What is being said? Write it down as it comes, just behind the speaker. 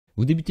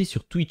Vous débutez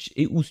sur Twitch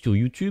et ou sur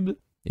YouTube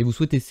et vous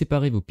souhaitez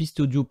séparer vos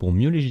pistes audio pour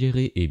mieux les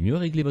gérer et mieux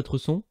régler votre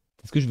son?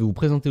 C'est ce que je vais vous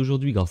présenter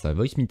aujourd'hui grâce à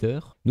VoiceMeeter.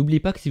 N'oubliez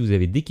pas que si vous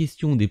avez des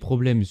questions ou des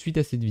problèmes suite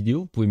à cette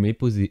vidéo, vous pouvez me les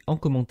poser en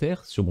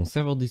commentaire sur mon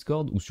serveur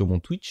Discord ou sur mon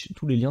Twitch,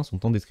 tous les liens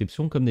sont en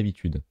description comme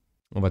d'habitude.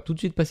 On va tout de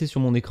suite passer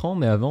sur mon écran,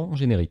 mais avant,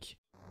 générique.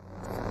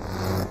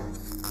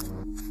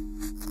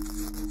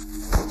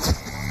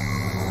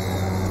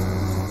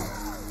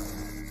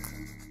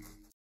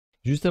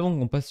 Juste avant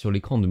qu'on passe sur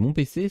l'écran de mon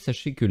PC,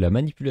 sachez que la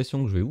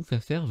manipulation que je vais vous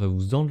faire faire va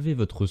vous enlever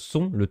votre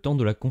son le temps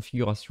de la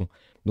configuration.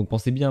 Donc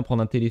pensez bien à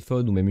prendre un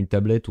téléphone ou même une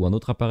tablette ou un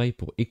autre appareil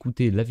pour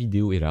écouter la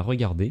vidéo et la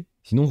regarder.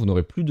 Sinon vous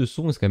n'aurez plus de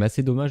son et c'est quand même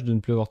assez dommage de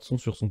ne plus avoir de son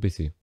sur son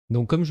PC.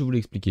 Donc comme je vous l'ai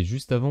expliqué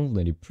juste avant, vous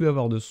n'allez plus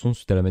avoir de son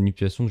suite à la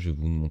manipulation que je vais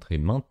vous montrer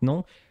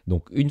maintenant.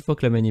 Donc une fois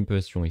que la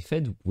manipulation est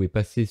faite, vous pouvez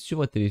passer sur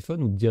votre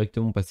téléphone ou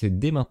directement passer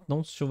dès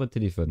maintenant sur votre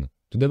téléphone.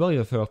 Tout d'abord, il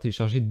va falloir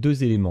télécharger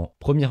deux éléments.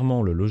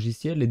 Premièrement, le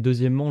logiciel et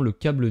deuxièmement, le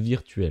câble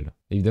virtuel.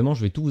 Évidemment,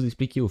 je vais tout vous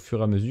expliquer au fur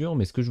et à mesure,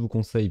 mais ce que je vous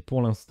conseille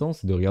pour l'instant,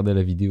 c'est de regarder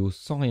la vidéo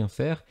sans rien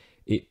faire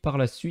et par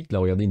la suite la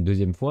regarder une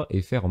deuxième fois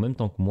et faire en même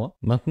temps que moi.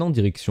 Maintenant,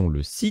 direction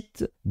le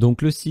site.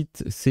 Donc le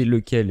site, c'est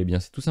lequel? Eh bien,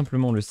 c'est tout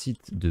simplement le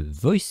site de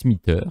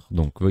VoiceMeeter.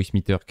 Donc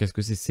VoiceMeeter, qu'est-ce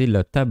que c'est? C'est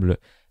la table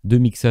de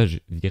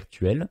mixage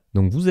virtuel.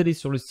 Donc vous allez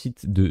sur le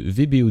site de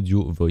VB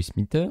Audio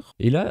VoiceMeeter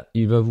et là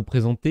il va vous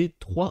présenter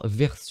trois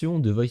versions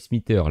de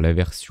VoiceMeeter. La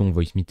version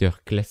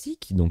VoiceMeeter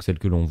classique, donc celle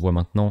que l'on voit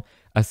maintenant,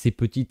 assez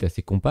petite,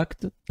 assez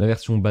compacte. La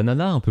version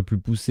Banana, un peu plus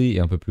poussée et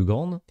un peu plus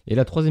grande. Et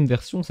la troisième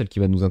version, celle qui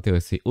va nous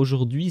intéresser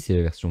aujourd'hui, c'est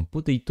la version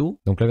Potato.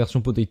 Donc la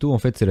version Potato, en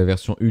fait, c'est la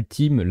version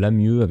ultime, la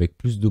mieux, avec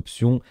plus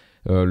d'options,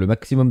 le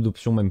maximum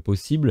d'options même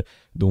possible.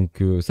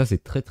 Donc ça,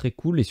 c'est très très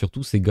cool et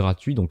surtout, c'est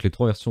gratuit. Donc les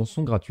trois versions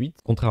sont gratuites,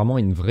 contrairement à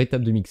une vraie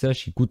table de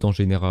mixage qui coûte en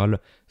général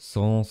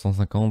 100,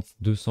 150,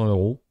 200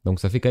 €. Donc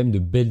ça fait quand même de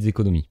belles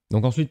économies.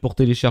 Donc ensuite, pour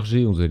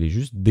télécharger, vous allez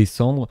juste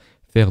descendre,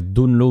 faire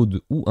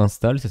download ou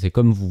install, ça c'est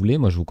comme vous voulez.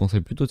 Moi je vous conseille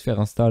plutôt de faire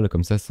install,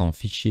 comme ça c'est en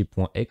fichier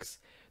 .exe.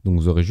 Donc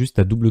vous aurez juste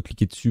à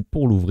double-cliquer dessus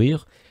pour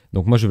l'ouvrir.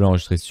 Donc moi je vais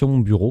l'enregistrer sur mon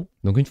bureau.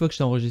 Donc une fois que je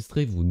l'ai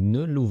enregistré, vous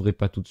ne l'ouvrez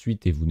pas tout de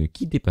suite et vous ne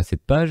quittez pas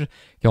cette page,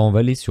 car on va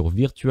aller sur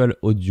Virtual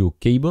Audio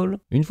Cable.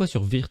 Une fois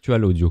sur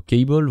Virtual Audio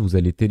Cable, vous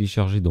allez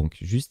télécharger donc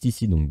juste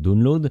ici, donc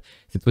download.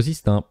 Cette fois-ci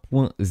c'est un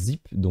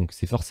 .zip, donc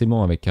c'est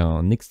forcément avec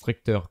un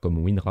extracteur comme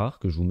WinRAR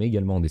que je vous mets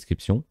également en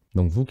description.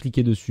 Donc vous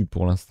cliquez dessus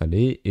pour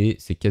l'installer et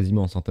c'est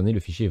quasiment instantané,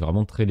 le fichier est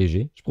vraiment très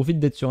léger. Je profite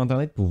d'être sur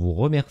internet pour vous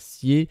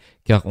remercier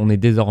car on est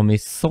désormais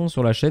 100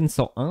 sur la chaîne,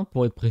 101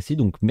 pour être précis,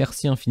 donc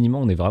merci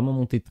infiniment, on est vraiment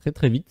monté très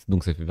très vite,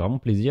 donc ça fait vraiment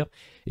plaisir.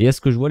 Et à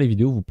ce que je vois, les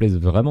vidéos vous plaisent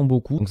vraiment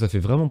beaucoup, donc ça fait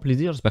vraiment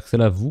plaisir, j'espère que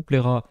celle-là vous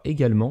plaira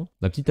également.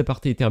 La petite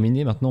aparté est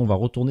terminée, maintenant on va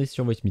retourner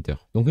sur VoiceMeeter.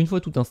 Donc une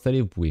fois tout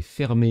installé, vous pouvez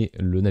fermer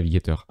le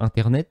navigateur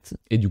internet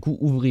et du coup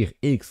ouvrir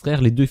et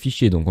extraire les deux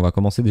fichiers. Donc on va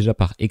commencer déjà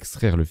par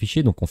extraire le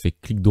fichier, donc on fait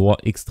clic droit,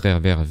 extraire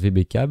vers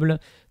VB câble,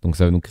 donc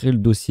ça va nous créer le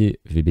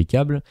dossier VB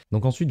câble.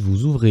 Donc ensuite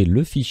vous ouvrez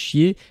le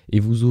fichier et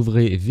vous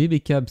ouvrez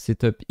VB câble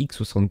setup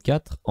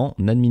x64 en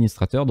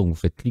administrateur, donc vous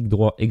faites clic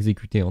droit,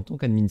 exécuter en tant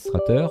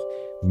qu'administrateur,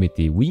 vous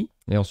mettez oui.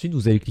 Et ensuite,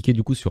 vous allez cliquer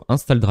du coup sur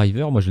Install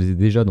Driver. Moi, je les ai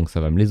déjà, donc ça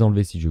va me les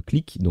enlever si je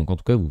clique. Donc en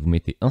tout cas, vous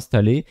mettez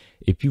Installer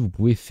et puis vous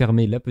pouvez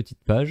fermer la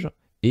petite page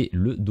et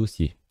le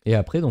dossier. Et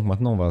après, donc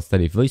maintenant, on va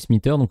installer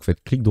VoiceMeeter. Donc vous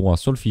faites clic droit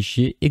sur le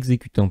fichier,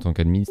 exécuter en tant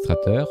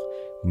qu'administrateur.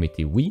 Vous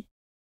mettez oui.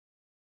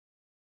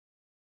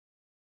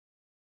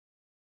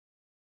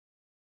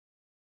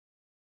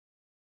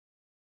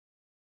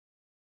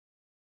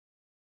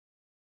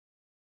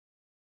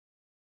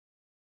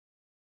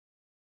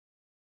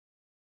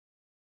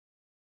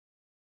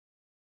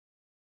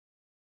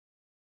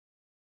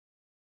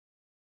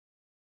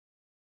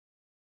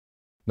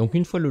 Donc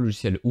une fois le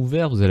logiciel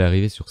ouvert, vous allez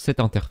arriver sur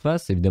cette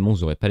interface. Évidemment, vous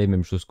n'aurez pas les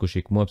mêmes choses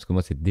cochées que moi, parce que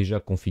moi c'est déjà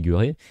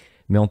configuré.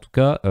 Mais en tout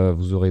cas,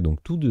 vous aurez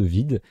donc tout de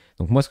vide.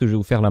 Donc moi, ce que je vais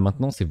vous faire là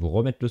maintenant, c'est vous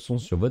remettre le son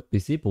sur votre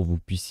PC pour que vous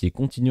puissiez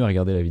continuer à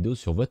regarder la vidéo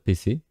sur votre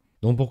PC.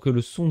 Donc pour que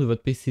le son de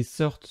votre PC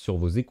sorte sur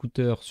vos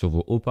écouteurs, sur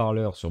vos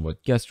haut-parleurs, sur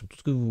votre casque, sur tout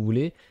ce que vous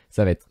voulez,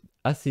 ça va être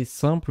assez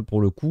simple pour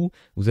le coup.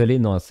 Vous allez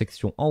dans la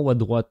section en haut à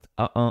droite,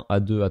 A1,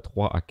 A2,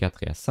 A3, A4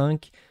 et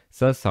A5.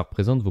 Ça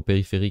représente vos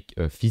périphériques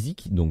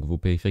physiques, donc vos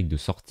périphériques de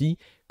sortie,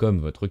 comme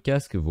votre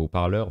casque, vos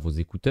haut-parleurs, vos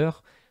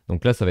écouteurs.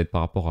 Donc là, ça va être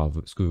par rapport à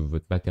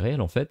votre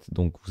matériel en fait.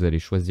 Donc vous allez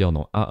choisir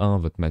dans A1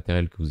 votre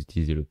matériel que vous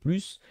utilisez le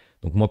plus.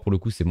 Donc moi pour le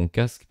coup c'est mon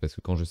casque parce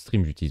que quand je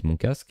stream j'utilise mon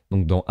casque.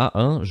 Donc dans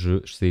A1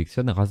 je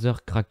sélectionne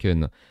Razer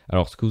Kraken.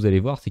 Alors ce que vous allez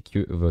voir c'est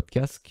que votre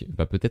casque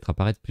va peut-être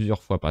apparaître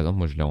plusieurs fois. Par exemple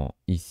moi je l'ai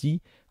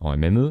ici en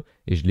MME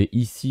et je l'ai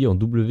ici en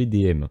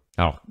WDM.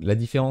 Alors la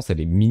différence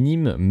elle est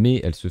minime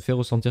mais elle se fait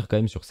ressentir quand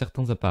même sur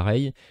certains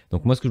appareils.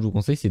 Donc moi ce que je vous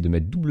conseille c'est de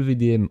mettre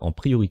WDM en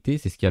priorité,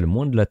 c'est ce qui a le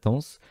moins de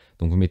latence.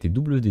 Donc vous mettez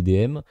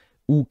WDM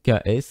ou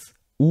KS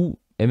ou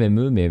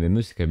MME, mais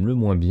MME c'est quand même le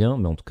moins bien,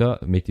 mais en tout cas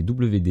mettez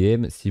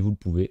WDM si vous le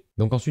pouvez.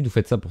 Donc ensuite vous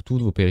faites ça pour tous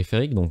vos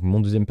périphériques. Donc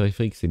mon deuxième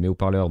périphérique c'est mes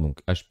haut-parleurs,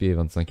 donc HP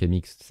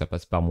 25MX, ça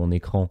passe par mon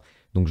écran,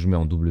 donc je mets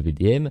en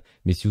WDM.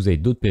 Mais si vous avez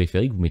d'autres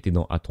périphériques, vous mettez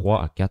dans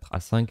A3, A4,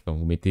 A5, enfin,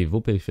 vous mettez vos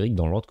périphériques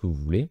dans l'ordre que vous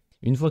voulez.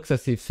 Une fois que ça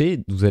c'est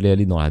fait, vous allez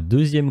aller dans la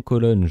deuxième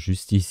colonne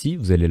juste ici,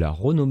 vous allez la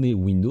renommer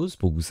Windows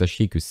pour que vous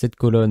sachiez que cette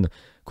colonne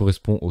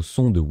correspond au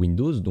son de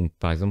Windows. Donc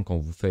par exemple quand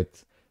vous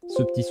faites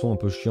ce petit son un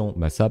peu chiant,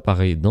 bah, ça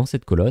apparaît dans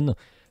cette colonne.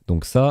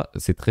 Donc ça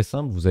c'est très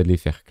simple, vous allez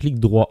faire clic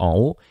droit en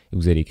haut et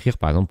vous allez écrire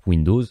par exemple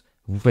Windows.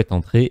 Vous faites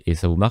entrer et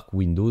ça vous marque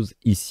Windows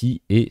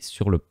ici et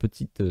sur la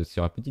petite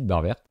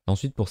barre verte.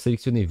 Ensuite, pour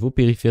sélectionner vos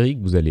périphériques,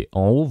 vous allez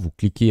en haut, vous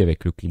cliquez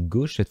avec le clic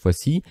gauche cette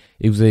fois-ci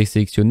et vous allez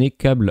sélectionner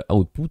câble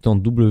output en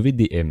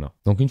WDM.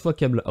 Donc une fois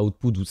câble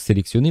output vous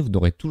sélectionnez, vous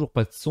n'aurez toujours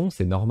pas de son,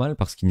 c'est normal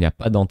parce qu'il n'y a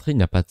pas d'entrée, il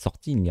n'y a pas de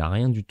sortie, il n'y a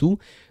rien du tout.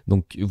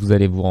 Donc vous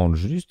allez vous rendre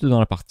juste dans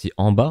la partie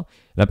en bas.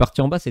 La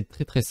partie en bas, c'est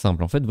très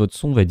simple. En fait, votre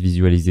son va être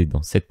visualisé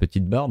dans cette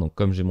petite barre. Donc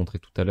comme j'ai montré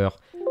tout à l'heure,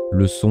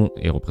 le son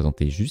est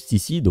représenté juste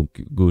ici,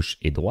 donc gauche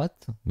et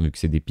droite, vu que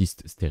c'est des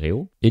pistes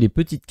stéréo. Et les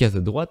petites cases à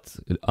droite,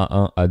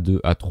 A1,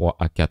 A2, A3,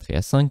 A4 et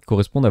A5,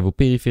 correspondent à vos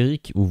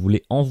périphériques où vous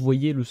voulez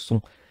envoyer le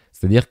son.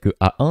 C'est-à-dire que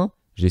A1,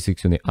 j'ai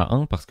sélectionné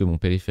A1 parce que mon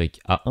périphérique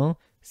A1,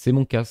 c'est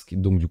mon casque.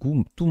 Donc du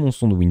coup, tout mon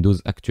son de Windows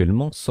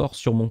actuellement sort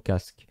sur mon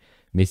casque.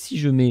 Mais si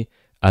je mets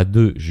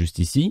A2 juste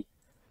ici,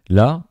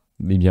 là,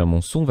 eh bien,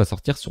 mon son va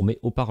sortir sur mes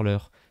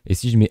haut-parleurs. Et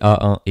si je mets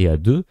A1 et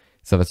A2,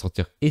 ça va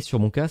sortir et sur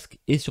mon casque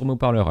et sur mes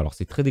haut-parleurs. Alors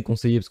c'est très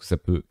déconseillé parce que ça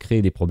peut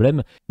créer des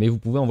problèmes, mais vous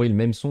pouvez envoyer le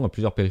même son à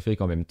plusieurs périphériques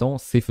en même temps,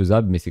 c'est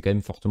faisable, mais c'est quand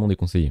même fortement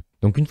déconseillé.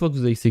 Donc une fois que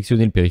vous avez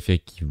sélectionné le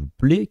périphérique qui vous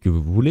plaît, que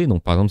vous voulez,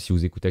 donc par exemple si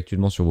vous écoutez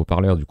actuellement sur vos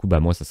parleurs, du coup bah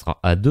moi ça sera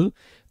A2,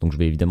 donc je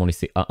vais évidemment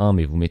laisser A1,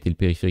 mais vous mettez le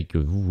périphérique que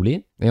vous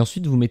voulez, et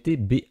ensuite vous mettez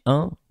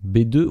B1,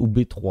 B2 ou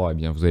B3, eh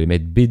bien vous allez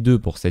mettre B2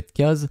 pour cette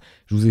case,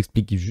 je vous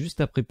explique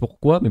juste après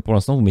pourquoi, mais pour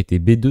l'instant vous mettez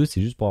B2,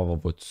 c'est juste pour avoir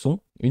votre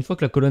son. Une fois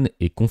que la colonne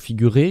est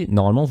configurée,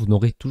 normalement vous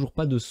n'aurez toujours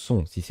pas de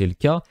son. Si c'est le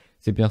cas,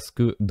 c'est parce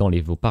que dans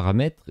vos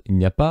paramètres, il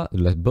n'y a pas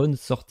la bonne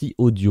sortie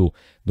audio.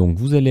 Donc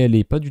vous allez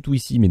aller pas du tout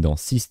ici, mais dans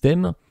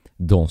Système,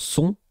 dans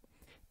Son,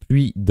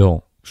 puis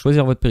dans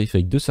Choisir votre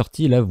périphérique de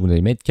sortie, et là vous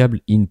allez mettre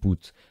câble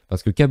input.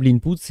 Parce que câble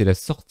input, c'est la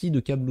sortie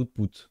de câble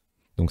output.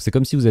 Donc c'est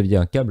comme si vous aviez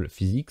un câble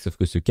physique, sauf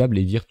que ce câble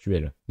est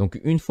virtuel. Donc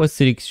une fois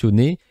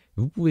sélectionné,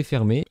 vous pouvez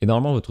fermer et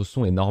normalement votre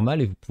son est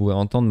normal et vous pouvez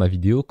entendre ma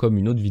vidéo comme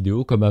une autre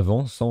vidéo, comme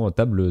avant, sans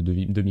table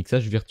de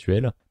mixage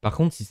virtuel. Par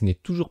contre, si ce n'est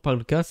toujours pas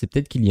le cas, c'est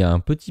peut-être qu'il y a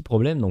un petit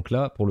problème. Donc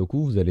là, pour le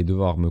coup, vous allez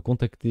devoir me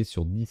contacter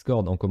sur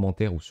Discord en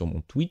commentaire ou sur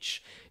mon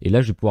Twitch. Et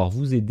là, je vais pouvoir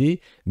vous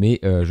aider, mais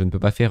je ne peux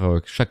pas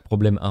faire chaque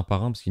problème un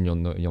par un parce qu'il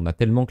y en a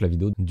tellement que la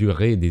vidéo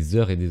durerait des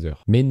heures et des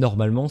heures. Mais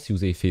normalement, si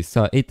vous avez fait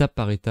ça étape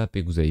par étape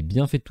et que vous avez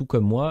bien fait tout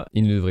comme moi,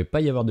 il ne devrait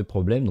pas y avoir de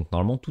problème. Donc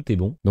normalement, tout est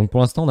bon. Donc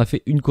pour l'instant, on a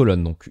fait une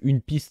colonne, donc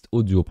une piste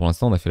audio. Pour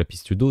l'instant, on a fait la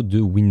piste audio de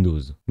Windows.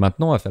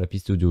 Maintenant, on va faire la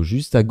piste audio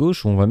juste à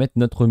gauche où on va mettre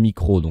notre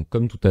micro. Donc,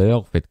 comme tout à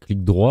l'heure, vous faites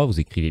clic droit,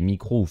 vous écrivez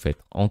micro, vous faites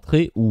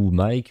entrée ou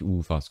mic ou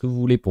enfin ce que vous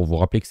voulez pour vous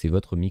rappeler que c'est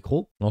votre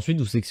micro. Ensuite,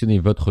 vous sélectionnez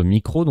votre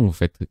micro. Donc, vous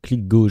faites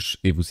clic gauche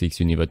et vous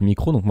sélectionnez votre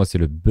micro. Donc, moi, c'est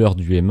le beurre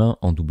du M1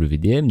 en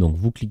WDM. Donc,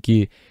 vous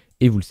cliquez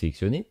et vous le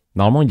sélectionnez.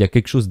 Normalement, il y a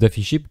quelque chose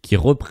d'affiché qui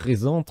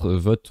représente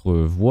votre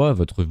voix,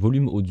 votre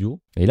volume audio.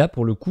 Et là,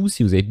 pour le coup,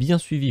 si vous avez bien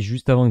suivi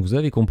juste avant et que vous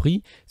avez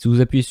compris, si vous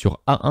appuyez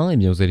sur A1, eh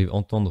bien, vous allez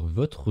entendre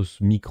votre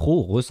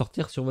micro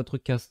ressortir sur votre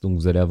casque. Donc,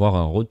 vous allez avoir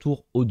un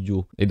retour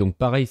audio. Et donc,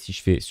 pareil, si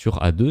je fais sur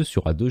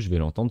A2, je vais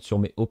l'entendre sur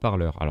mes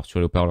haut-parleurs. Alors, sur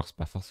les haut-parleurs, c'est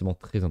pas forcément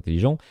très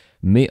intelligent,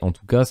 mais en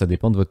tout cas, ça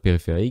dépend de votre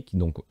périphérique.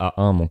 Donc,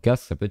 A1, mon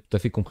casque, ça peut être tout à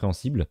fait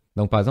compréhensible.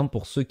 Donc, par exemple,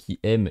 pour ceux qui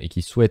aiment et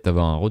qui souhaitent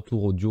avoir un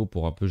retour audio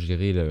pour un peu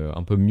gérer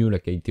un peu mieux la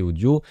qualité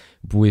audio,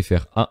 vous pouvez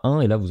faire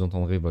A1 et là vous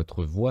entendrez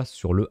votre voix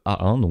sur le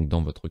A1, donc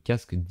dans votre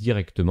casque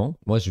directement.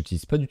 Moi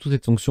j'utilise pas du tout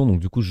cette fonction,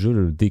 donc du coup je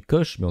le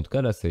décoche, mais en tout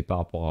cas là c'est par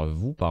rapport à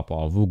vous, par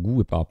rapport à vos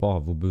goûts et par rapport à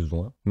vos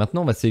besoins.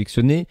 Maintenant on va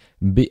sélectionner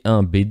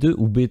B1, B2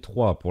 ou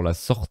B3 pour la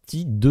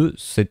sortie de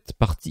cette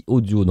partie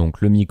audio.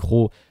 Donc le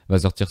micro va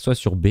sortir soit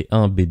sur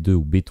B1, B2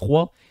 ou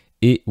B3.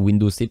 Et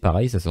Windows c'est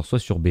pareil, ça sort soit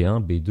sur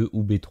B1, B2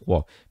 ou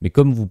B3. Mais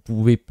comme vous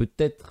pouvez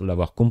peut-être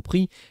l'avoir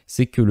compris,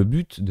 c'est que le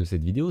but de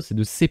cette vidéo, c'est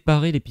de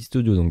séparer les pistes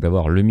audio. Donc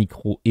d'avoir le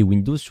micro et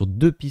Windows sur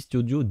deux pistes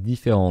audio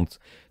différentes.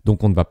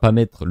 Donc on ne va pas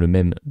mettre le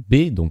même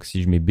B. Donc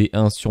si je mets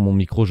B1 sur mon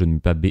micro, je ne mets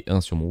pas B1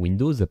 sur mon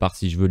Windows, à part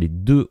si je veux les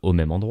deux au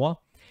même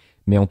endroit.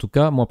 Mais en tout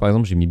cas, moi par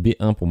exemple, j'ai mis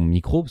B1 pour mon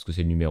micro, parce que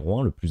c'est le numéro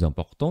 1, le plus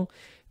important.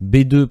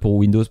 B2 pour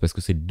Windows, parce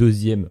que c'est le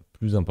deuxième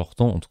plus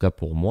important, en tout cas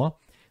pour moi.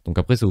 Donc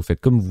après, ça vous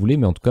faites comme vous voulez,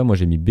 mais en tout cas, moi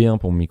j'ai mis B1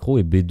 pour mon micro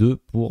et B2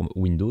 pour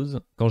Windows.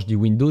 Quand je dis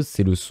Windows,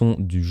 c'est le son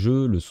du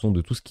jeu, le son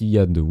de tout ce qu'il y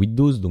a de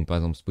Windows. Donc par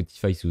exemple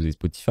Spotify, si vous avez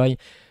Spotify.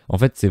 En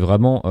fait, c'est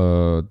vraiment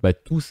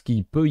tout ce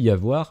qu'il peut y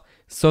avoir,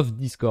 sauf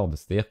Discord.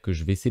 C'est-à-dire que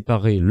je vais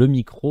séparer le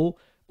micro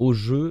au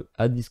jeu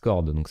à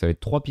Discord. Donc ça va être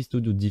trois pistes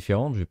audio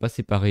différentes. Je ne vais pas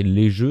séparer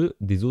les jeux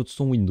des autres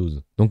sons Windows.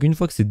 Donc une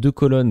fois que ces deux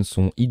colonnes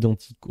sont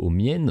identiques aux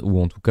miennes, ou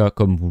en tout cas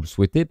comme vous le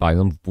souhaitez, par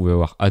exemple vous pouvez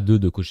avoir A2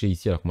 de cocher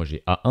ici alors que moi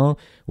j'ai A1,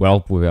 ou alors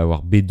vous pouvez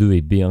avoir B2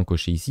 et B1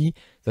 coché ici.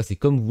 Ça c'est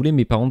comme vous voulez,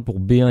 mais par contre pour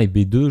B1 et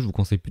B2, je vous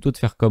conseille plutôt de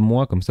faire comme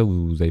moi, comme ça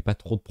vous n'avez pas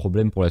trop de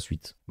problèmes pour la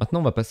suite.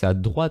 Maintenant on va passer à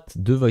droite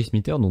de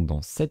VoiceMeeter, donc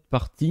dans cette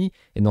partie,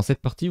 et dans cette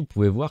partie vous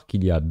pouvez voir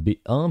qu'il y a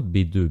B1,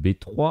 B2,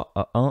 B3,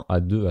 A1,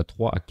 A2,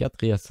 A3, A4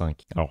 et A5.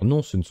 Alors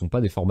non, ce ne sont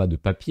pas des formats de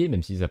papier,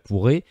 même si ça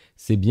pourrait,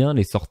 c'est bien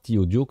les sorties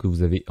audio que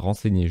vous avez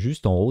renseignées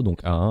juste en haut,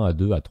 donc A1,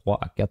 A2, A3,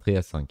 A4 et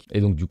A5.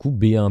 Et donc du coup,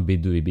 B1,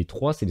 B2 et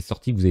B3, c'est les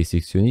sorties que vous avez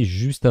sélectionnées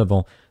juste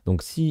avant.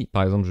 Donc si,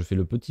 par exemple, je fais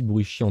le petit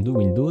bruit chiant de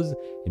Windows,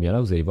 et bien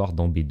là, vous allez voir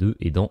dans B2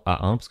 et dans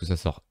A1, parce que ça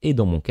sort et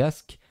dans mon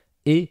casque,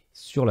 et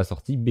sur la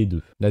sortie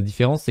B2. La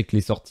différence, c'est que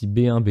les sorties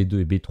B1,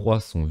 B2 et B3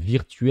 sont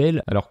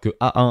virtuelles, alors que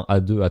A1,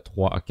 A2,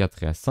 A3,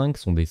 A4 et A5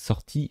 sont des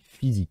sorties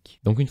physiques.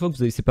 Donc une fois que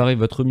vous avez séparé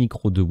votre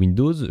micro de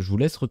Windows, je vous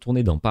laisse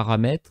retourner dans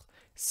Paramètres,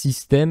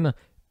 Système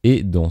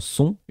et dans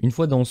Son. Une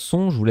fois dans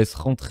Son, je vous laisse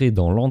rentrer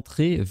dans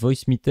l'entrée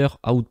VoiceMeeter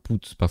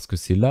Output, parce que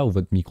c'est là où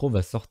votre micro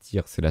va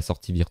sortir. C'est la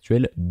sortie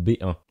virtuelle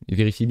B1. Et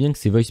vérifiez bien que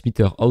c'est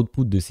VoiceMeeter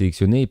Output de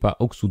sélectionner et pas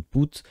Aux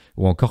Output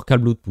ou encore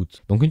câble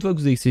Output. Donc une fois que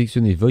vous avez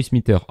sélectionné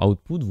VoiceMeeter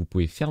Output, vous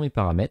pouvez fermer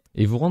Paramètres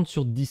et vous rendre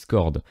sur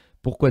Discord.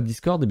 Pourquoi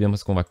Discord? Eh bien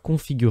parce qu'on va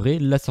configurer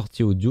la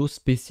sortie audio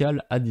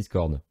spéciale à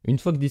Discord. Une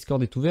fois que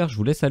Discord est ouvert, je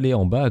vous laisse aller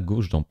en bas à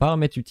gauche dans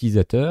Paramètres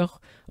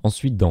utilisateurs,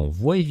 ensuite dans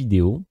Voix et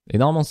vidéo. Et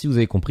normalement, si vous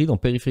avez compris, dans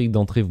Périphérique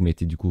d'entrée, vous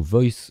mettez du coup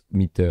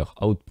VoiceMeeter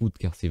Output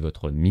car c'est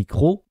votre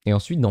micro. Et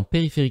ensuite, dans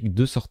Périphérique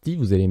de sortie,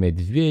 vous allez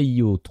mettre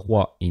VIO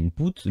 3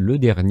 Input, le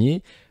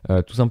dernier,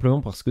 tout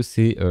simplement parce que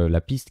c'est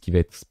la piste qui va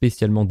être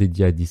spécialement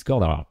dédiée à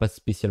Discord. Alors pas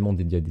spécialement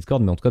dédiée à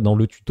Discord, mais en tout cas dans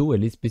le tuto,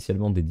 elle est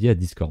spécialement dédiée à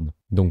Discord.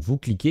 Donc vous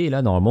cliquez et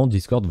là, normalement,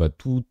 Discord va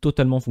tout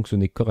totalement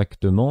fonctionner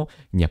correctement,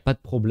 il n'y a pas de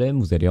problème,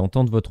 vous allez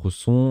entendre votre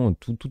son,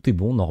 tout est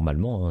bon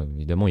normalement, hein.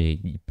 Évidemment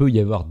il peut y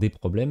avoir des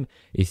problèmes,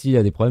 et s'il y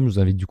a des problèmes, je vous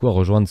invite du coup à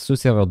rejoindre ce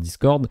serveur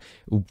Discord,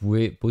 où vous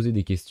pouvez poser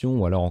des questions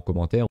ou alors en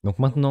commentaire. Donc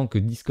maintenant que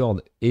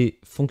Discord est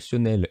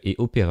fonctionnel et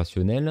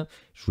opérationnel,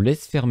 je vous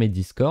laisse fermer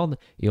Discord,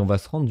 et on va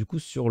se rendre du coup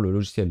sur le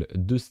logiciel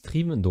de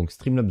stream, donc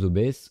Streamlabs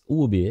OBS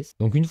ou OBS.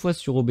 Donc une fois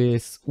sur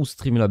OBS ou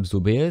Streamlabs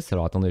OBS,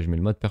 alors attendez, je mets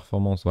le mode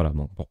performance, voilà,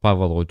 bon, pour pas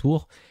avoir de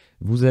retour,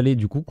 vous allez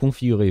du coup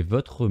configurer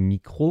votre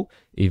micro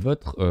et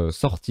votre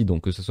sortie,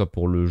 donc que ce soit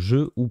pour le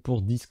jeu ou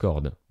pour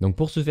Discord. Donc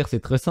pour ce faire,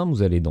 c'est très simple,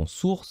 vous allez dans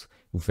Source,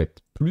 vous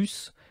faites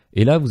plus,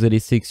 et là vous allez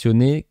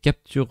sélectionner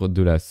capture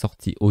de la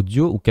sortie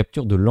audio ou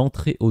capture de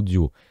l'entrée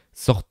audio.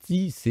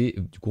 Sortie, c'est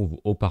du coup vos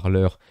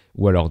haut-parleurs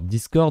ou alors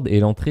Discord, et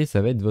l'entrée,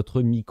 ça va être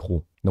votre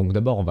micro. Donc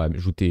d'abord, on va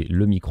ajouter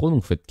le micro,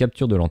 donc vous faites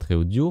capture de l'entrée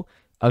audio,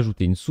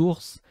 ajouter une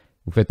source.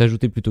 Vous faites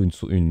ajouter plutôt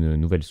une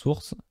nouvelle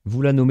source.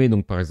 Vous la nommez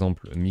donc par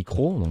exemple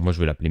micro. Donc moi je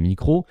vais l'appeler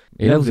micro.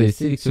 Et là vous allez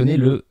sélectionner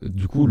le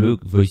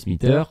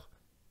VoiceMeeter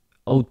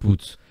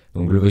Output.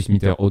 Donc le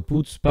VoiceMeter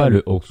Output, pas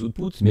le Aux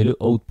Output, mais le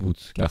Output.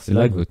 Car c'est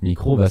là que votre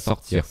micro va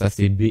sortir. Ça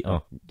c'est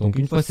B1. Donc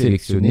une fois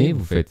sélectionné,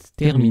 vous faites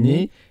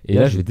terminer. Et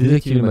là je vais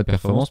désactiver le mode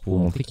performance pour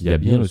vous montrer qu'il y a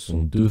bien le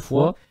son deux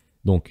fois.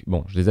 Donc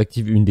bon, je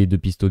désactive une des deux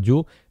pistes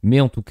audio, mais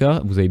en tout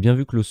cas, vous avez bien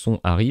vu que le son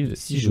arrive.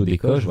 Si je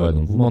décoche, voilà,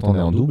 donc vous m'entendez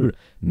en double,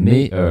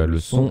 mais le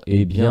son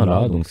est bien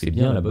là, donc c'est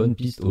bien la bonne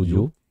piste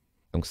audio.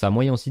 Donc ça a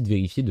moyen aussi de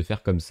vérifier, de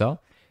faire comme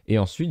ça. Et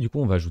ensuite, du coup,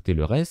 on va ajouter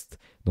le reste.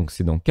 Donc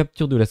c'est dans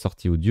capture de la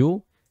sortie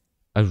audio,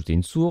 ajouter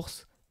une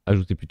source,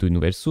 ajouter plutôt une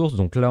nouvelle source.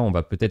 Donc là, on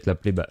va peut-être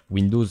l'appeler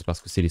Windows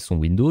parce que c'est les sons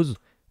Windows.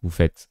 Vous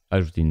faites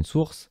ajouter une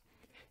source.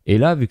 Et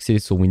là, vu que c'est les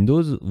sons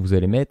Windows, vous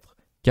allez mettre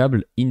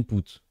câble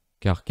input.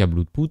 Car câble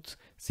output,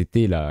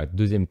 c'était la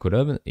deuxième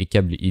colonne, et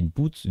câble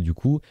input, du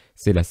coup,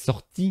 c'est la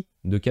sortie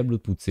de câble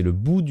output. C'est le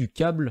bout du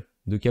câble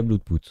de câble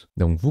output.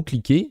 Donc vous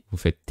cliquez, vous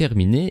faites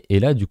terminer, et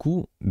là, du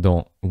coup,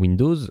 dans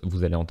Windows,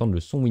 vous allez entendre le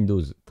son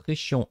Windows très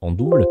chiant en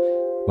double.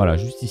 Voilà,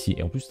 juste ici,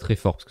 et en plus très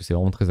fort, parce que c'est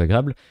vraiment très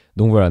agréable.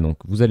 Donc voilà, donc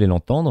vous allez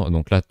l'entendre.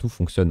 Donc là, tout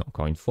fonctionne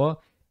encore une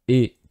fois.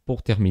 Et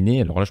pour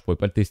terminer, alors là je pourrais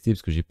pas le tester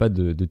parce que j'ai pas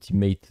de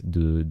teammate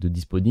de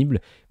disponible,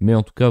 mais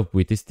en tout cas vous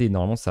pouvez tester,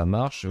 normalement ça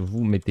marche.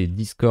 Vous mettez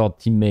Discord,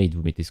 teammate,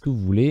 vous mettez ce que vous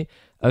voulez,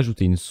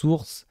 ajoutez une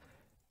source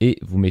et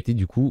vous mettez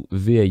du coup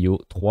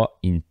VIO 3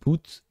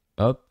 input,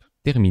 hop,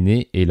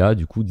 terminé. Et là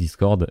du coup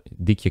Discord,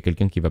 dès qu'il y a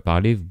quelqu'un qui va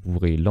parler, vous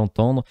pourrez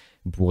l'entendre,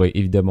 vous pourrez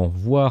évidemment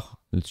voir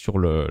sur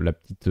la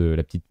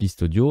petite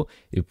piste audio,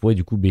 et vous pourrez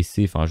du coup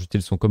baisser, enfin ajouter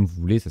le son comme vous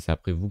voulez, ça c'est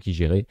après vous qui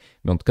gérez.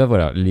 Mais en tout cas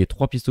voilà, les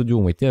trois pistes audio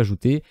ont été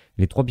ajoutées,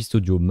 les trois pistes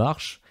audio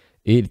marchent,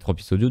 et les trois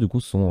pistes audio du coup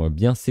sont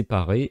bien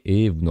séparées,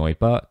 et vous n'aurez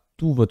pas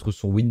tout votre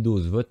son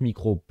Windows, votre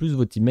micro, plus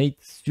votre teammate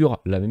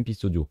sur la même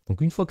piste audio.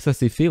 Donc une fois que ça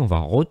c'est fait, on va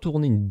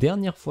retourner une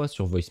dernière fois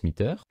sur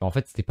VoiceMeeter. Alors, en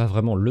fait c'était pas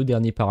vraiment le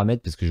dernier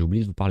paramètre, parce que j'ai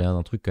oublié de vous parler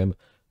d'un truc quand même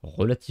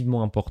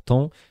relativement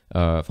important,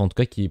 enfin en tout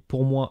cas qui est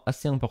pour moi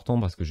assez important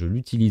parce que je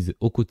l'utilise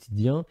au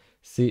quotidien,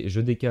 c'est je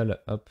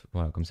décale, hop,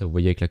 voilà, comme ça vous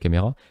voyez avec la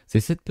caméra,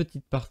 c'est cette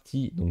petite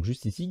partie, donc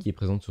juste ici, qui est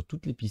présente sur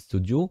toutes les pistes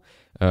audio.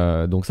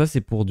 Donc ça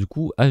c'est pour du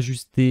coup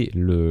ajuster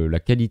la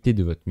qualité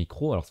de votre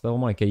micro. Alors c'est pas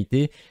vraiment la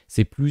qualité,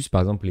 c'est plus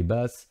par exemple les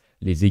basses,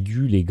 les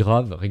aigus, les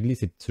graves, régler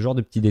ce genre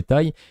de petits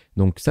détails.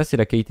 Donc ça c'est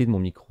la qualité de mon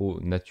micro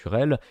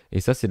naturel,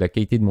 et ça c'est la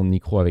qualité de mon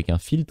micro avec un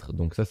filtre.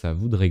 Donc ça c'est à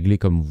vous de régler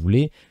comme vous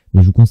voulez,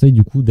 mais je vous conseille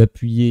du coup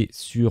d'appuyer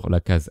sur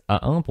la case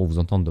A1 pour vous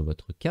entendre dans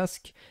votre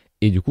casque,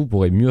 et du coup vous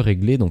pourrez mieux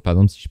régler. Donc par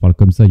exemple si je parle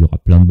comme ça, il y aura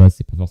plein de basses,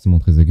 c'est pas forcément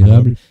très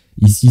agréable.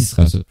 Ici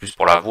ce sera plus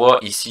pour la voix,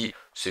 ici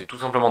c'est tout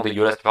simplement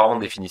dégueulasse, pas vraiment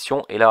de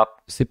définition, et là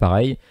c'est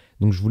pareil.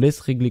 Donc je vous laisse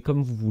régler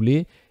comme vous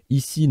voulez.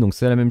 Ici, donc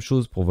c'est la même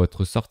chose pour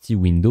votre sortie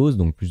Windows,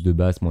 donc plus de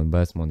basse, moins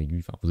d'aigu,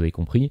 enfin vous avez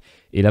compris.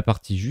 Et la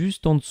partie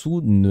juste en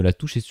dessous, ne la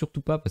touchez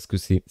surtout pas parce que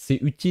c'est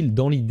utile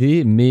dans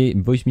l'idée, mais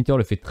Voicemeeter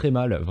le fait très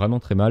mal, vraiment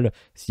très mal.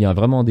 S'il y a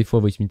vraiment un défaut à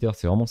Voicemeeter,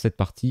 c'est vraiment cette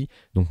partie.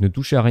 Donc ne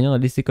touchez à rien,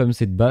 laissez comme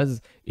cette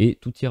base et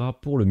tout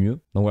ira pour le mieux.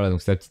 Donc voilà,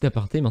 donc c'est la petite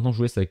aparté. Maintenant je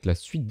vous laisse avec la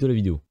suite de la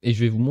vidéo. Et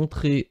je vais vous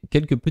montrer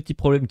quelques petits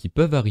problèmes qui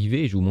peuvent arriver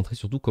et je vais vous montrer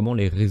surtout comment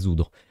les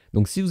résoudre.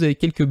 Donc si vous avez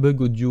quelques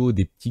bugs audio,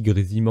 des petits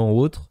grésillements ou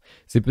autres,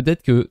 c'est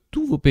peut-être que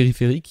tous vos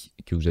périphériques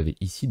que vous avez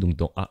ici, donc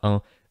dans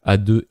A1,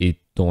 A2 et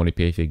dans les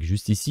périphériques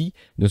juste ici,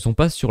 ne sont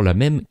pas sur la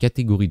même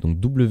catégorie.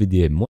 Donc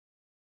WDM, moi,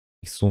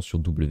 ils sont sur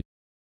W.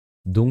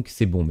 Donc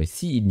c'est bon. Mais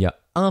s'il y a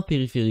un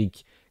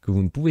périphérique que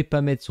vous ne pouvez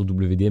pas mettre sur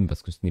WDM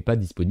parce que ce n'est pas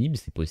disponible,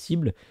 c'est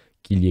possible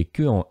qu'il n'y ait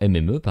que en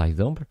MME par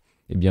exemple,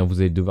 eh bien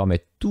vous allez devoir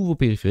mettre tous vos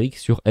périphériques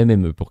sur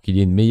MME pour qu'il y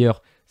ait une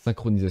meilleure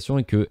synchronisation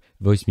et que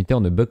Voicemeeter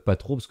ne bug pas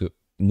trop parce que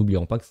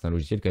n'oublions pas que c'est un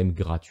logiciel quand même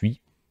gratuit,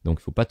 donc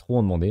il ne faut pas trop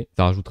en demander.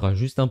 Ça rajoutera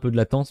juste un peu de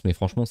latence, mais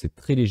franchement c'est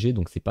très léger,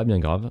 donc c'est pas bien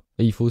grave.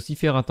 Et il faut aussi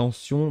faire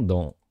attention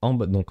en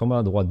bas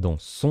à droite dans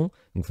son, donc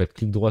vous faites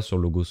clic droit sur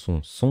le logo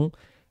son,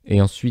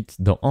 et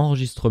ensuite dans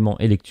enregistrement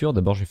et lecture,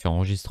 d'abord je vais faire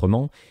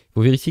enregistrement. Il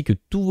faut vérifier que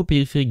tous vos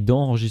périphériques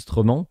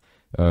d'enregistrement,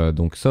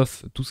 donc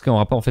sauf tout ce qui est en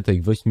rapport en fait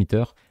avec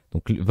Voicemeeter,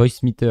 donc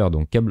Voicemeeter,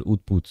 donc câble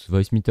output,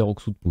 Voicemeter aux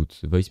output,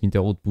 Voicemeter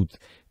output,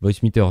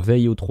 Voicemeter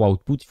veille aux 3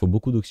 output, il faut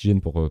beaucoup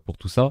d'oxygène pour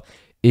tout ça,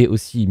 et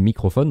aussi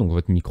microphone, donc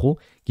votre micro,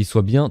 qui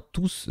soient bien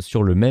tous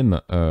sur le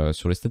même,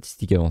 sur les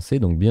statistiques avancées,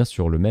 donc bien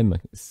sur le même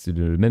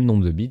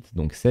nombre de bits,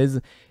 donc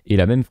 16, et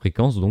la même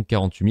fréquence, donc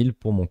 48 000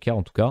 pour mon cas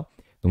en tout cas.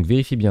 Donc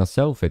vérifiez bien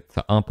ça, vous faites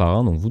ça un par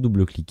un, donc vous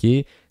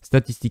double-cliquez,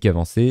 statistiques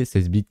avancées,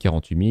 16 bits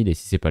 48 000, et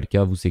si ce n'est pas le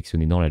cas, vous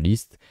sélectionnez dans la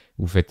liste,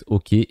 vous faites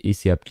OK et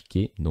c'est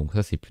appliqué, donc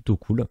ça c'est plutôt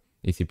cool.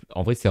 Et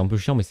en vrai c'est un peu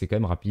chiant mais c'est quand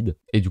même rapide.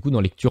 Et du coup dans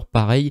lecture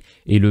pareil,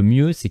 et le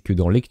mieux c'est que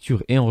dans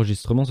lecture et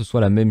enregistrement ce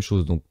soit la même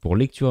chose. Donc pour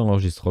lecture et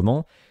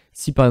enregistrement,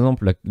 si par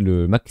exemple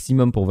le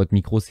maximum pour votre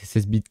micro c'est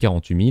 16 bits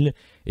 48 000,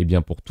 et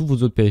bien pour tous vos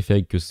autres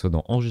périphériques, que ce soit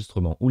dans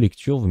enregistrement ou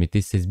lecture, vous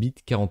mettez 16 bits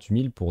 48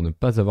 000 pour ne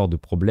pas avoir de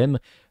problème,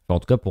 enfin en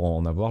tout cas pour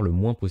en avoir le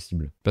moins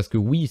possible. Parce que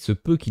oui, il se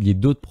peut qu'il y ait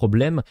d'autres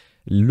problèmes,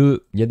 il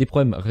y a des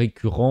problèmes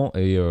récurrents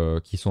et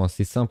qui sont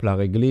assez simples à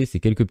régler, c'est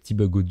quelques petits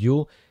bugs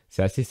audio.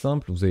 C'est assez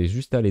simple, vous avez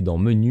juste à aller dans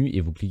Menu et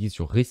vous cliquez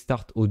sur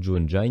Restart Audio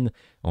Engine.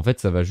 En fait,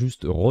 ça va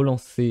juste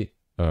relancer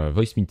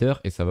Voicemeeter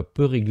et ça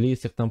peut régler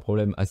certains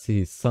problèmes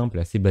assez simples,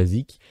 assez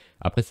basiques.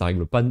 Après, ça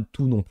règle pas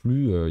tout non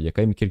plus, il y a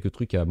quand même quelques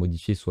trucs à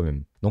modifier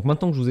soi-même. Donc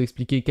maintenant que je vous ai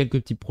expliqué quelques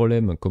petits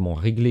problèmes, comment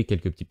régler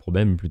quelques petits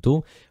problèmes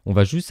plutôt, on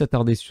va juste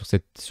s'attarder sur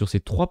ces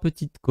 3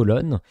 petites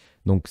colonnes.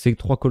 Donc ces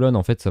 3 colonnes,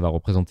 en fait, ça va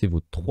représenter vos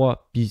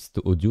 3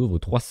 pistes audio, vos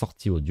 3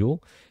 sorties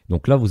audio.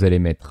 Donc là, vous allez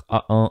mettre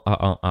A1,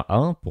 A1,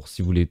 A1 pour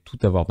si vous voulez tout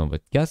avoir dans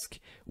votre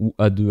casque, ou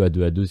A2,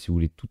 A2, A2 si vous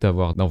voulez tout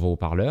avoir dans vos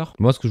haut-parleurs.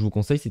 Moi, ce que je vous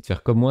conseille, c'est de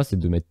faire comme moi, c'est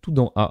de mettre tout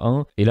dans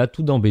A1 et là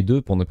tout dans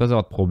B2 pour ne pas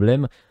avoir de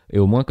problème. Et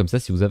au moins, comme ça,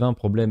 si vous avez un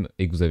problème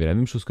et que vous avez la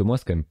même chose que moi,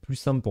 c'est quand même plus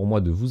simple pour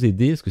moi de vous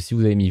aider. Parce que si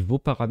vous avez mis vos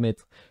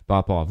paramètres par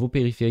rapport à vos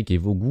périphériques et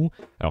vos goûts,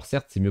 alors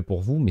certes, c'est mieux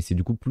pour vous, mais c'est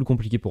du coup plus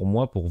compliqué pour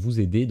moi pour vous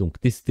aider.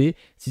 Donc, testez.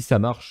 Si ça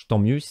marche, tant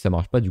mieux. Si ça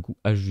marche pas, du coup,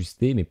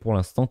 ajustez. Mais pour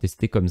l'instant,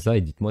 testez comme ça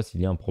et dites-moi s'il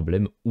y a un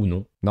problème ou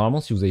non.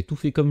 Normalement, si vous avez tout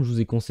fait comme je vous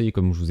ai conseillé,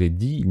 comme je vous ai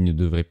dit, il ne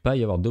devrait pas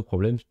y avoir de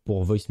problème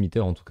pour Voicemeeter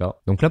en tout cas.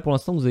 Donc là, pour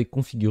l'instant, vous avez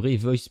configuré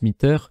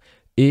Voicemeeter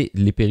et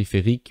les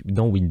périphériques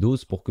dans Windows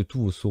pour que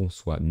tous vos sons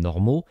soient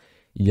normaux.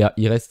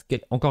 Il reste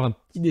encore un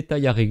petit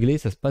détail à régler,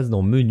 ça se passe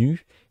dans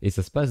Menu et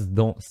ça se passe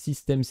dans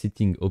System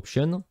Setting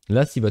Option.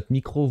 Là, si votre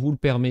micro vous le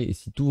permet et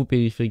si tous vos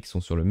périphériques sont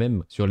sur les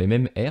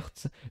mêmes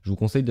Hertz, je vous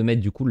conseille de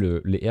mettre du coup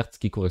les Hertz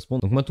qui correspondent.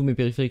 Donc moi, tous mes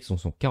périphériques sont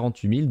sur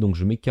 48 000, donc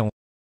je mets 40 000.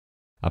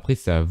 Après,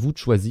 c'est à vous de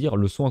choisir.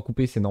 Le son à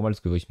couper, c'est normal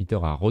parce que Voicemeeter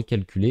a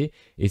recalculé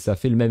et ça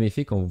fait le même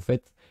effet quand vous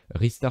faites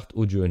Restart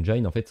Audio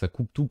Engine. En fait, ça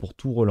coupe tout pour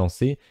tout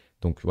relancer.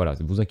 Donc voilà,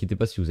 ne vous inquiétez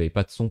pas si vous n'avez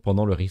pas de son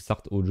pendant le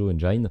Restart Audio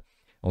Engine.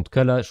 En tout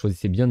cas, là,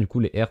 choisissez bien du coup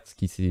les Hertz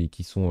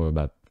qui sont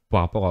par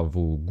rapport à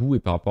vos goûts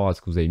et par rapport à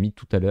ce que vous avez mis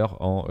tout à l'heure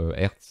en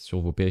Hertz sur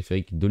vos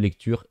périphériques de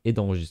lecture et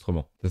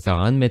d'enregistrement. Ça sert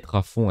à rien de mettre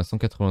à fond à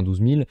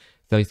 192 000,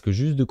 ça risque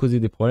juste de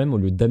causer des problèmes au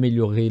lieu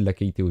d'améliorer la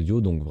qualité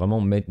audio. Donc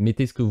vraiment,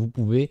 mettez ce que vous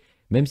pouvez,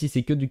 même si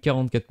c'est que du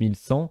 44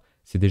 100,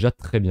 c'est déjà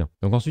très bien.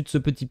 Donc ensuite, ce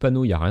petit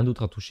panneau, il n'y a rien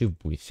d'autre à toucher, vous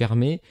pouvez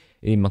fermer.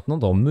 Et maintenant,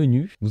 dans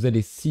Menu, vous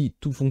allez, si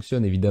tout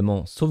fonctionne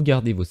évidemment,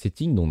 sauvegarder vos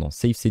settings, donc dans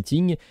Save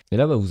Settings. Et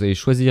là, vous allez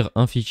choisir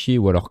un fichier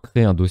ou alors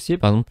créer un dossier.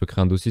 Par exemple, je peux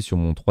créer un dossier sur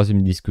mon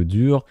 3e disque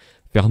dur,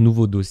 faire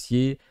nouveau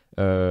dossier,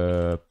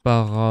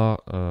 para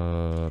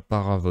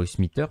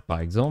Voicemeeter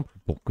par exemple,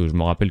 pour que je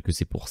me rappelle que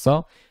c'est pour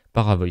ça.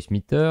 Para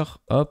Voicemeter,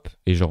 hop,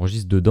 et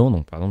j'enregistre dedans.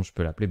 Donc par exemple, je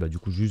peux l'appeler du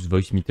coup juste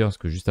Voicemeter, parce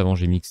que juste avant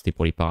j'ai mis que c'était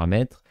pour les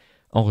paramètres.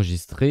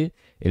 Enregistrer,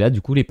 et là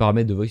du coup les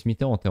paramètres de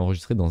Voicemeeter ont été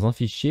enregistrés dans un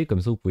fichier,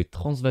 comme ça vous pouvez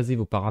transvaser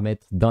vos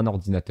paramètres d'un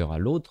ordinateur à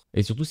l'autre,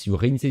 et surtout si vous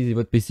réinitialisez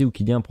votre PC ou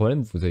qu'il y a un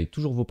problème, vous avez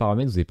toujours vos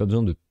paramètres, vous n'avez pas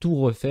besoin de tout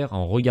refaire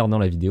en regardant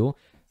la vidéo.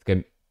 C'est quand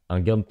même un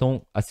gain de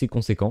temps assez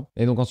conséquent.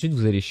 Et donc ensuite,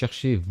 vous allez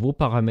chercher vos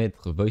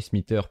paramètres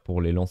VoiceMeeter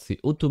pour les lancer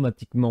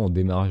automatiquement au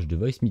démarrage de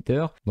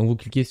VoiceMeeter. Donc vous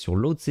cliquez sur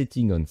Load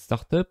Setting on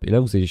Startup et là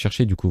vous allez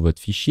chercher du coup votre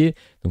fichier.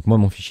 Donc moi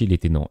mon fichier il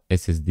était dans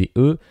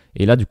SSDE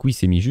et là du coup il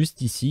s'est mis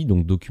juste ici,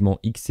 donc document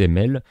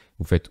XML.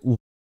 Vous faites ouvrir.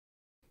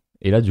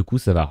 Et là, du coup,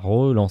 ça va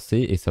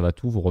relancer et ça va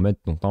tout vous remettre.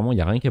 Donc, normalement, il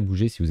n'y a rien qu'à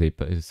bouger si vous avez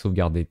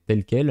sauvegardé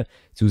tel quel.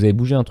 Si vous avez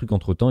bougé un truc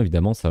entre-temps,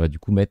 évidemment, ça va du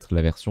coup mettre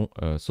la version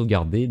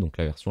sauvegardée, donc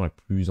la version la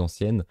plus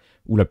ancienne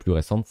ou la plus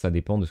récente. Ça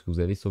dépend de ce que vous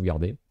avez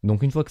sauvegardé.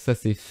 Donc, une fois que ça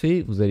c'est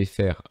fait, vous allez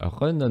faire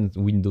Run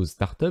on Windows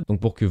Startup. Donc,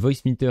 pour que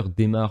VoiceMeeter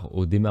démarre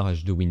au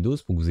démarrage de Windows,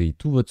 pour que vous ayez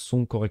tout votre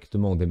son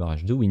correctement au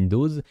démarrage de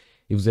Windows.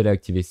 Et vous allez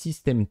activer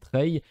System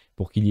Tray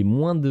pour qu'il y ait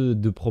moins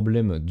de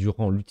problèmes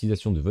durant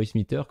l'utilisation de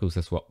VoiceMeeter, que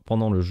ce soit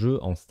pendant le jeu,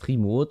 en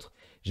stream ou autre.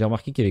 J'ai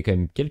remarqué qu'il y avait quand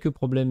même quelques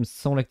problèmes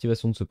sans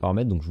l'activation de ce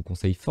paramètre, donc je vous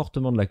conseille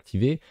fortement de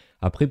l'activer.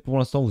 Après, pour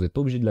l'instant, vous n'êtes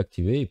pas obligé de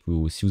l'activer, et puis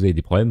si vous avez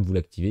des problèmes, vous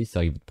l'activez. Si ça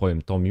arrive de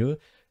problème, tant mieux.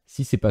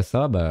 Si c'est pas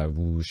ça, bah,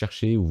 vous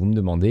cherchez ou vous me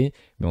demandez.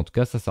 Mais en tout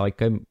cas, ça règle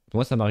quand même.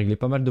 Moi, ça m'a réglé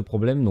pas mal de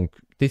problèmes. Donc,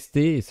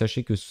 testez et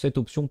sachez que cette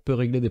option peut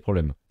régler des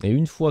problèmes. Et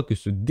une fois que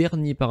ce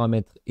dernier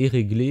paramètre est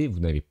réglé,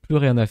 vous n'avez plus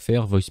rien à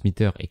faire.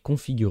 VoiceMeeter est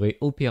configuré,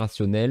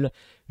 opérationnel.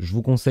 Je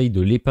vous conseille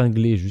de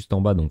l'épingler juste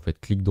en bas. Donc, vous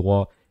faites clic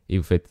droit et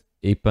vous faites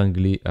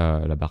épingler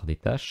à la barre des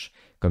tâches.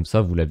 Comme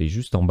ça, vous l'avez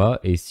juste en bas.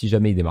 Et si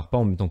jamais il ne démarre pas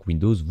en même temps que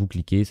Windows, vous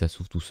cliquez, ça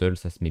s'ouvre tout seul,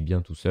 ça se met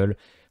bien tout seul.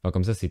 Enfin,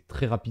 comme ça, c'est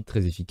très rapide,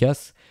 très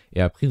efficace.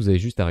 Et après, vous avez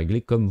juste à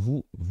régler comme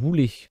vous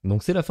voulez.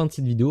 Donc, c'est la fin de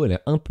cette vidéo. Elle est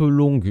un peu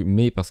longue,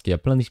 mais parce qu'il y a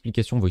plein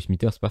d'explications.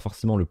 VoiceMeeter, c'est pas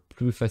forcément le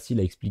plus facile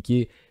à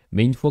expliquer.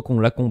 Mais une fois qu'on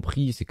l'a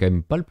compris, c'est quand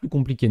même pas le plus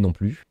compliqué non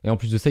plus. Et en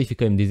plus de ça, il fait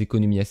quand même des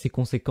économies assez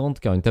conséquentes,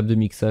 car une table de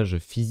mixage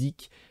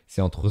physique,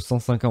 c'est entre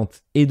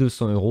 150 et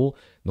 200 €.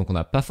 Donc on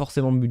n'a pas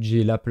forcément le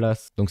budget, la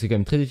place. Donc c'est quand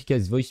même très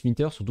efficace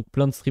VoiceMeeter, surtout que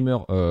plein de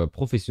streamers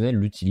professionnels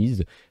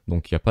l'utilisent.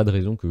 Donc il n'y a pas de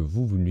raison que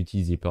vous ne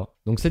l'utilisiez pas.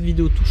 Donc cette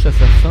vidéo touche à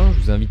sa fin. Je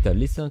vous invite à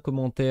laisser un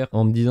commentaire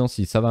en me disant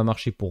si ça va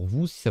marcher pour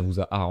vous, si ça vous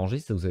a arrangé,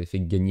 si ça vous avait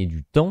fait gagner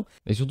du temps.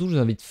 Et surtout, je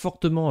vous invite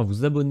fortement à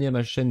vous abonner à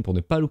ma chaîne pour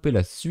ne pas louper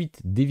la suite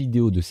des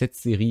vidéos de cette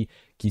série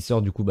qui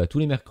sort du coup tous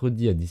les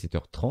mercredis à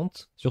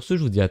 17h30. Sur ce,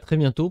 je vous dis à très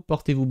bientôt.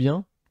 Portez-vous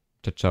bien.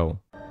 Ciao,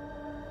 ciao.